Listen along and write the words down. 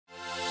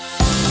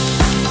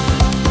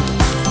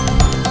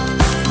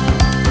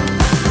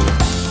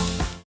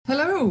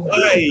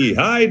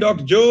Hi,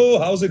 Dr. Joe.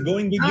 How's it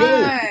going with you?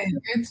 Hi,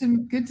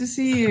 good to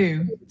see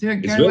you.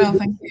 Doing very well,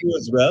 thank you.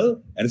 As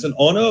well, and it's an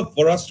honor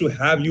for us to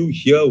have you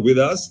here with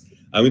us.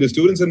 I mean, the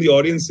students and the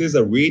audiences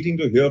are waiting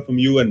to hear from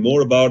you and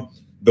more about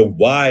the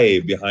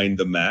why behind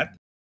the math.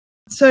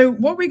 So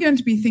what we're going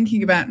to be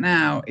thinking about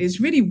now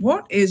is really,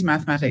 what is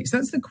mathematics?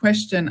 That's the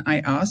question I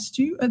asked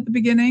you at the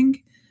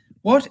beginning.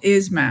 What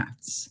is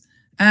maths?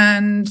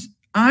 And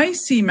I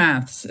see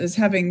maths as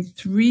having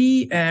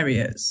three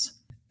areas.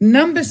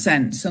 Number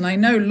sense, and I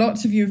know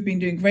lots of you have been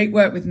doing great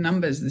work with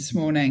numbers this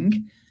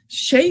morning.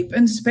 Shape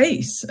and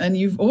space, and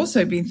you've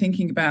also been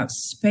thinking about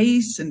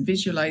space and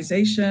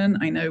visualization,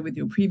 I know, with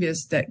your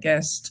previous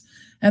guest.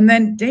 And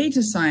then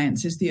data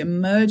science is the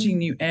emerging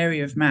new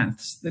area of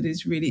maths that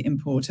is really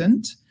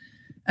important.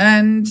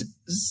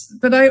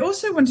 But I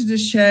also wanted to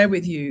share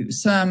with you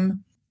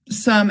some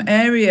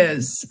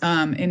areas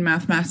in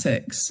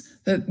mathematics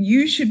that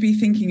you should be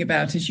thinking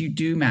about as you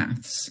do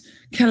maths.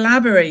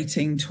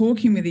 Collaborating,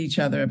 talking with each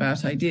other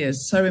about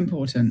ideas, so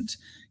important.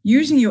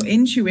 Using your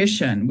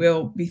intuition,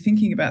 we'll be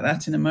thinking about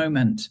that in a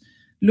moment.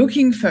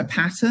 Looking for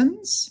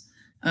patterns,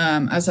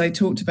 as I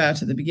talked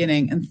about at the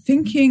beginning, and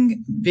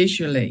thinking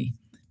visually.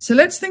 So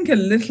let's think a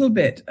little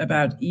bit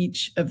about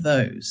each of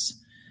those.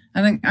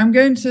 And I'm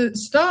going to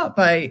start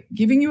by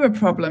giving you a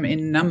problem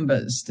in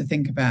numbers to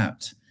think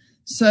about.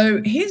 So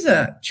here's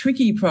a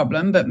tricky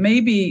problem, but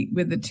maybe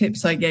with the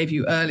tips I gave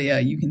you earlier,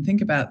 you can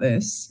think about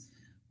this.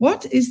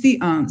 What is the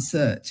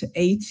answer to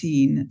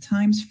 18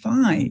 times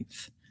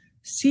 5?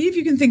 See if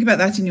you can think about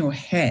that in your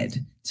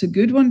head. It's a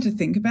good one to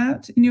think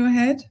about in your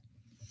head.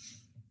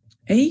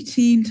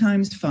 18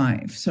 times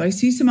 5. So I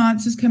see some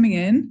answers coming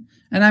in,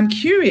 and I'm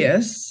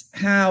curious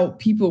how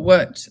people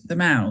worked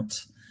them out.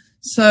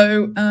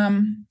 So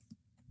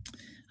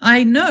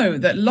I know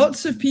that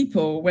lots of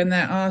people, when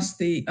they're asked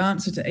the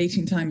answer to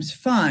 18 times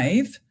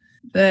 5,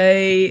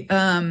 they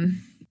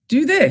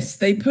do this.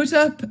 They put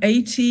up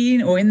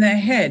 18, or in their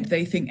head,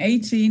 they think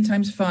 18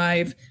 times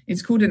 5.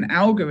 It's called an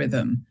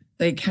algorithm.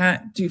 They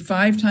can do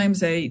 5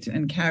 times 8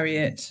 and carry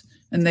it,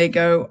 and they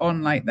go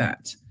on like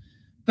that.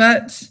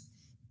 But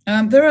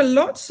there are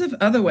lots of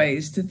other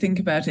ways to think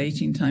about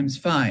 18 times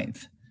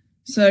 5.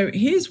 So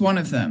here's one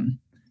of them.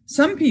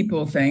 Some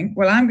people think,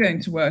 well, I'm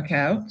going to work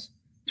out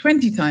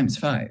 20 times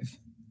 5.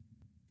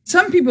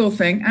 Some people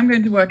think I'm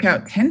going to work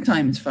out 10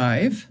 times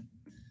 5.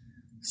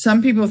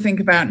 Some people think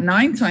about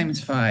 9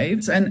 times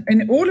 5. And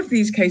in all of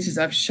these cases,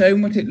 I've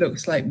shown what it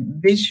looks like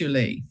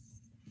visually.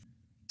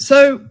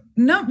 So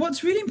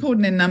what's really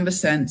important in number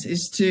sense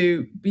is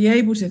to be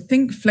able to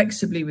think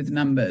flexibly with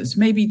numbers,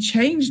 maybe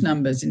change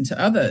numbers into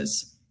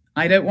others.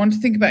 I don't want to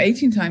think about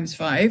 18 times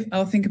 5.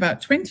 I'll think about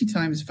 20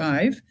 times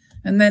 5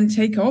 and then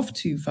take off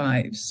 2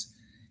 5s.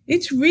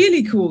 It's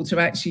really cool to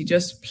actually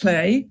just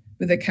play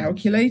with a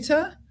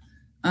calculator.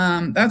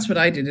 That's what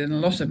I did in a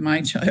lot of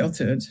my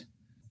childhood.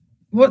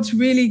 What's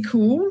really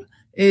cool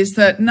is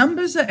that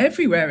numbers are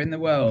everywhere in the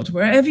world.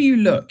 Wherever you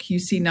look, you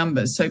see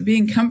numbers. So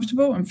being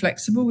comfortable and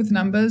flexible with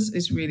numbers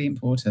is really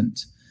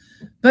important.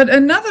 But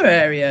another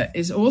area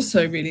is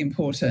also really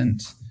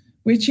important,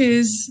 which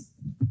is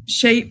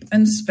shape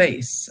and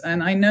space.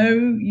 And I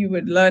know you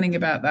were learning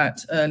about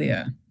that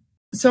earlier.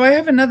 So I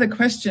have another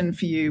question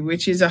for you,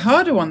 which is a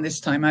harder one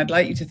this time. I'd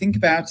like you to think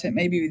about it,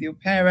 maybe with your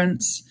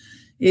parents,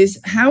 is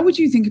how would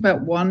you think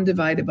about 1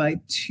 divided by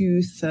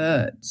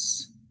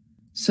 2/3?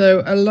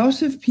 So a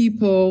lot of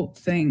people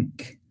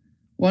think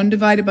 1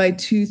 divided by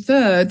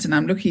 2/3, and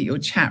I'm looking at your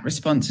chat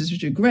responses,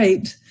 which are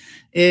great,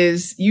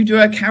 is you do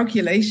a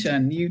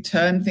calculation, you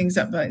turn things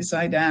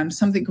upside down,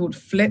 something called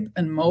flip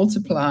and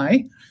multiply.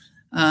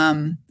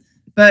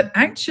 But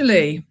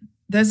actually,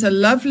 there's a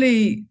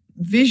lovely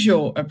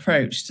visual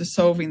approach to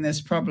solving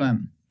this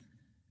problem.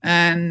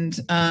 And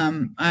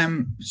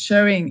I'm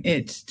showing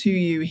it to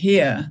you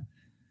here.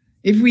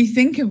 If we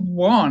think of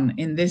 1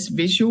 in this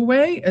visual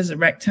way as a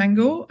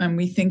rectangle, and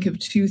we think of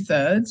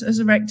 2/3 as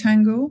a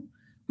rectangle,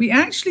 we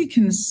actually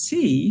can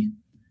see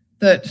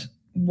that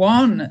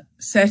 1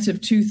 set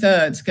of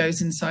 2/3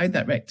 goes inside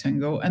that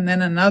rectangle, and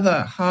then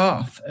another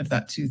half of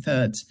that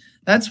 2/3.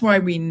 That's why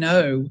we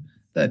know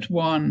that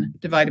 1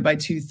 divided by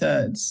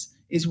 2/3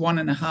 is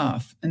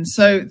 1.5. And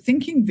so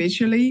thinking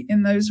visually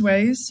in those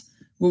ways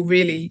will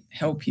really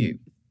help you.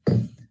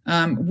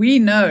 We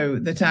know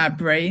that our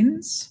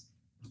brains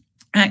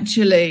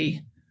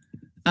actually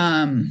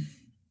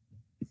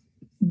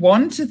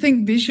want to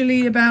think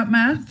visually about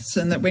maths,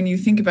 and that when you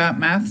think about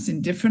maths in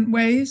different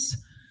ways,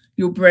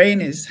 your brain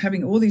is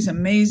having all these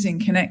amazing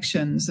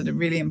connections that are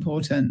really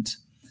important.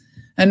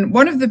 And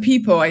one of the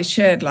people I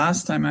shared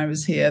last time I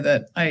was here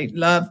that I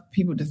love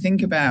people to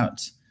think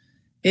about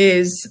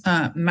is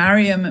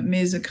Maryam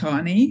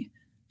Mzukani.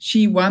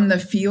 She won the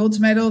Fields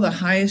Medal, the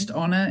highest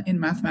honor in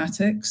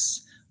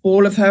mathematics.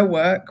 All of her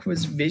work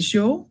was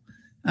visual.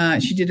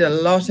 She did a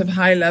lot of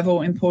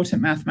high-level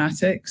important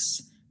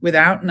mathematics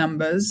without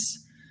numbers.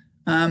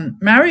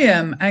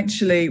 Maryam,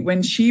 actually,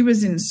 when she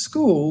was in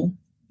school,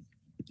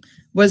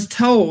 was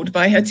told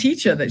by her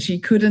teacher that she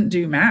couldn't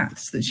do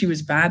maths, that she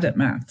was bad at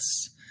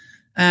maths.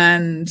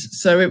 And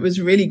so it was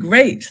really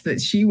great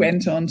that she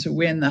went on to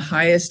win the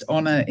highest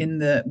honor in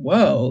the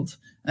world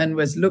and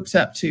was looked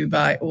up to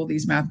by all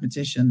these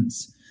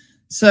mathematicians.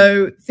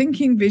 So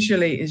thinking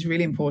visually is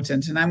really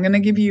important. And I'm going to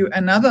give you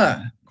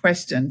another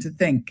question to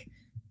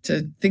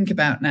think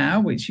about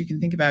now, which you can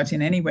think about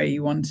in any way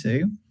you want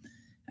to.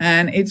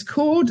 And it's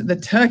called the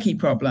turkey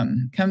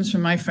problem. It comes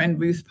from my friend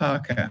Ruth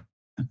Parker.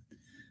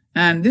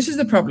 And this is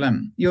the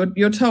problem.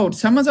 You're told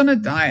someone's on a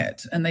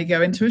diet and they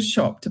go into a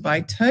shop to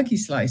buy turkey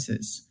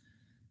slices.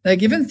 They're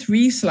given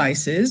 3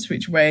 slices,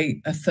 which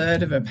weigh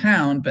 1/3 of a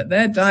pound, but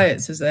their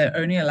diet says they're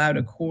only allowed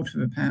 1/4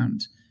 of a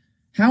pound.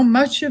 How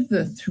much of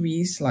the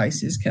 3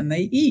 slices can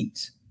they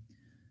eat?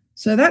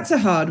 So that's a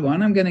hard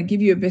one. I'm going to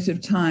give you a bit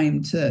of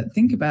time to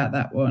think about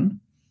that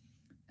one.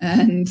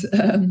 And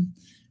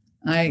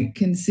I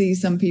can see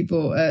some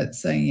people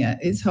saying, yeah,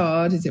 it's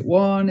hard. Is it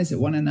 1? Is it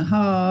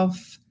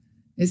 1.5?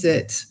 Is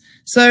it?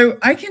 So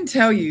I can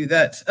tell you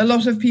that a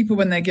lot of people,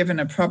 when they're given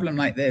a problem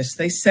like this,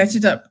 they set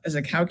it up as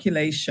a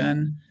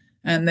calculation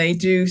and they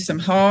do some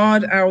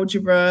hard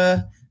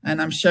algebra.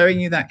 And I'm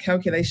showing you that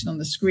calculation on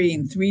the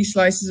screen. 3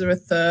 slices are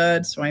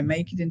 1/3, so I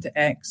make it into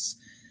X.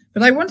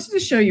 But I wanted to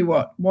show you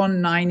what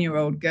one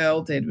 9-year-old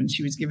girl did when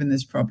she was given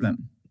this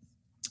problem.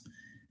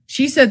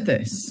 She said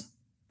this.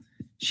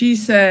 She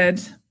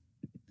said,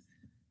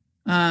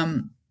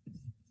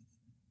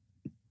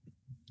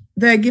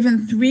 they're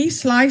given 3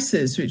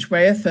 slices, which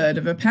weigh 1/3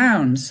 of a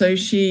pound. So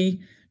she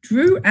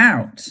drew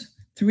out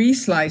 3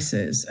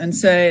 slices and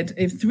said,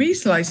 if 3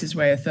 slices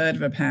weigh 1/3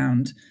 of a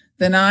pound,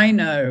 then I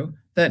know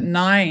that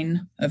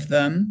 9 of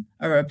them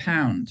are a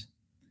pound.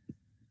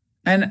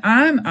 And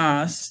I'm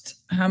asked,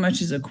 how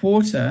much is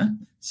 1/4?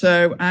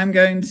 So I'm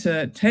going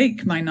to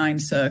take my 9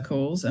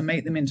 circles and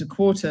make them into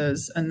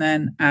quarters and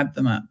then add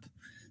them up.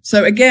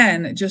 So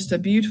again, just a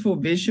beautiful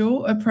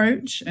visual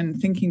approach,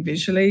 and thinking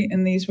visually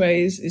in these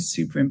ways is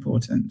super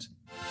important.